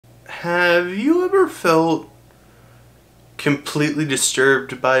Have you ever felt completely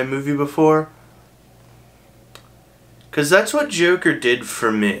disturbed by a movie before? Because that's what Joker did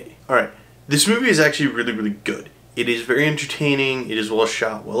for me. Alright, this movie is actually really good. It is very entertaining, it is well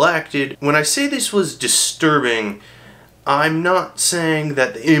shot, well acted. When I say this was disturbing, I'm not saying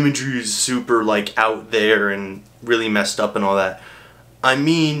that the imagery is super out there and really messed up and all that. I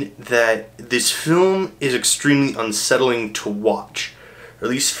mean that this film is extremely unsettling to watch. Or at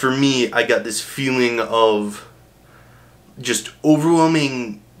least for me, I got this feeling of just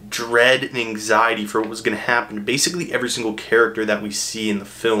overwhelming dread and anxiety for what was going to happen to basically every single character that we see in the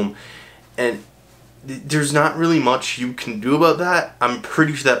film. And there's not really much you can do about that. I'm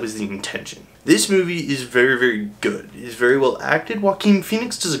pretty sure that was the intention. This movie is very good. It is very well acted. Joaquin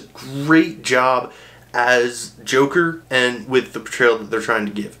Phoenix does a great job as Joker and with the portrayal that they're trying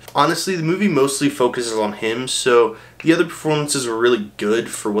to give. Honestly, the movie mostly focuses on him, so the other performances were really good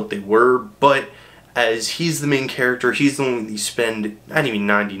for what they were, but as he's the main character, he's the one that you spend, not even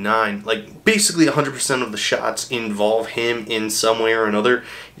 99, basically 100% of the shots involve him in some way or another.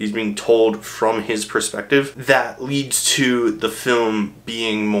 He's being told from his perspective. That leads to the film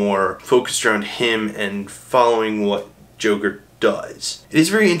being more focused around him and following what Joker does. It is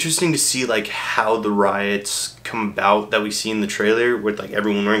very interesting to see how the riots come about that we see in the trailer with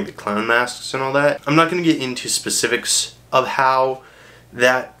everyone wearing the clown masks and all that. I'm not going to get into specifics of how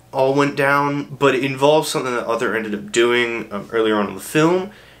that all went down, but it involves something that Other ended up doing earlier on in the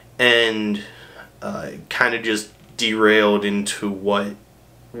film, and kind of just derailed into what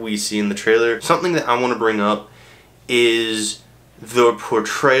we see in the trailer. Something that I want to bring up is the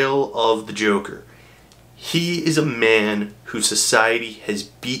portrayal of the Joker. He is a man who society has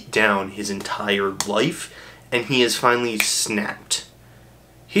beat down his entire life, and he has finally snapped.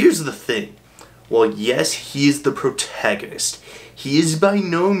 Here's the thing. While yes, he is the protagonist, he is by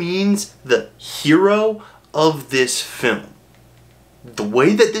no means the hero of this film. The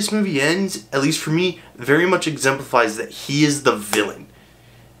way that this movie ends, at least for me, very much exemplifies that he is the villain.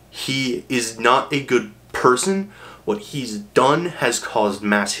 He is not a good person. What he's done has caused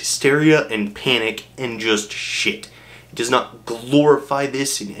mass hysteria and panic and just shit. It does not glorify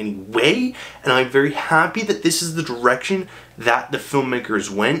this in any way, and I'm very happy that this is the direction that the filmmakers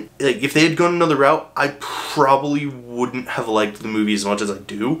went. If they had gone another route, I probably wouldn't have liked the movie as much as I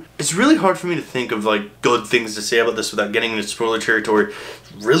do. It's really hard for me to think of good things to say about this without getting into spoiler territory.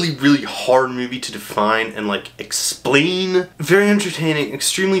 Really hard movie to define and explain. Very entertaining,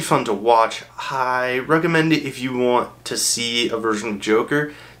 extremely fun to watch. I recommend it if you want to see a version of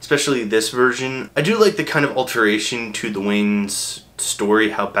Joker, especially this version. I do like the kind of alteration to the Wayne's story,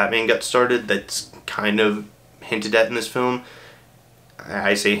 how Batman got started, that's kind of hinted at in this film.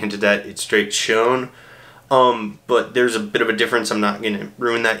 I say hinted at, it's straight shown. But there's a bit of a difference. I'm not going to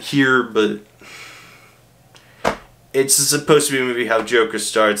ruin that here, but it's supposed to be a movie how Joker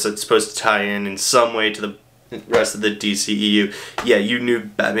starts. That's supposed to tie in some way to the rest of the DCEU. Yeah, you knew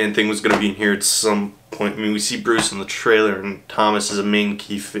Batman thing was going to be in here at some point. I mean, we see Bruce in the trailer, and Thomas is a main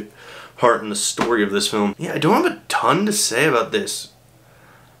key part in the story of this film. Yeah, I don't have a ton to say about this.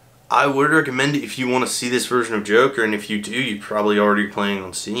 I would recommend it if you want to see this version of Joker, and if you do, you're probably already planning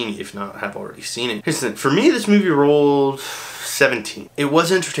on seeing it, if not have already seen it. Here's the thing. For me, this movie rolled 17. It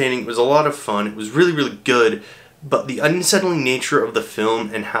was entertaining, it was a lot of fun, it was really good, but the unsettling nature of the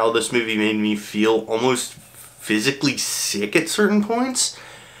film and how this movie made me feel almost physically sick at certain points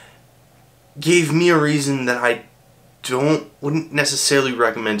gave me a reason that I wouldn't necessarily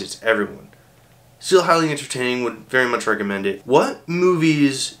recommend it to everyone. Still highly entertaining, would very much recommend it. What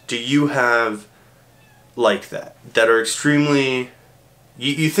movies do you have like that are extremely,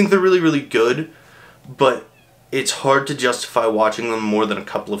 you think they're really good, but it's hard to justify watching them more than a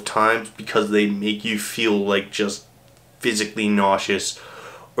couple of times because they make you feel just physically nauseous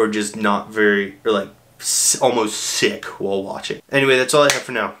or just not very, or almost sick while watching? Anyway, that's all I have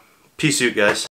for now. Peace out, guys.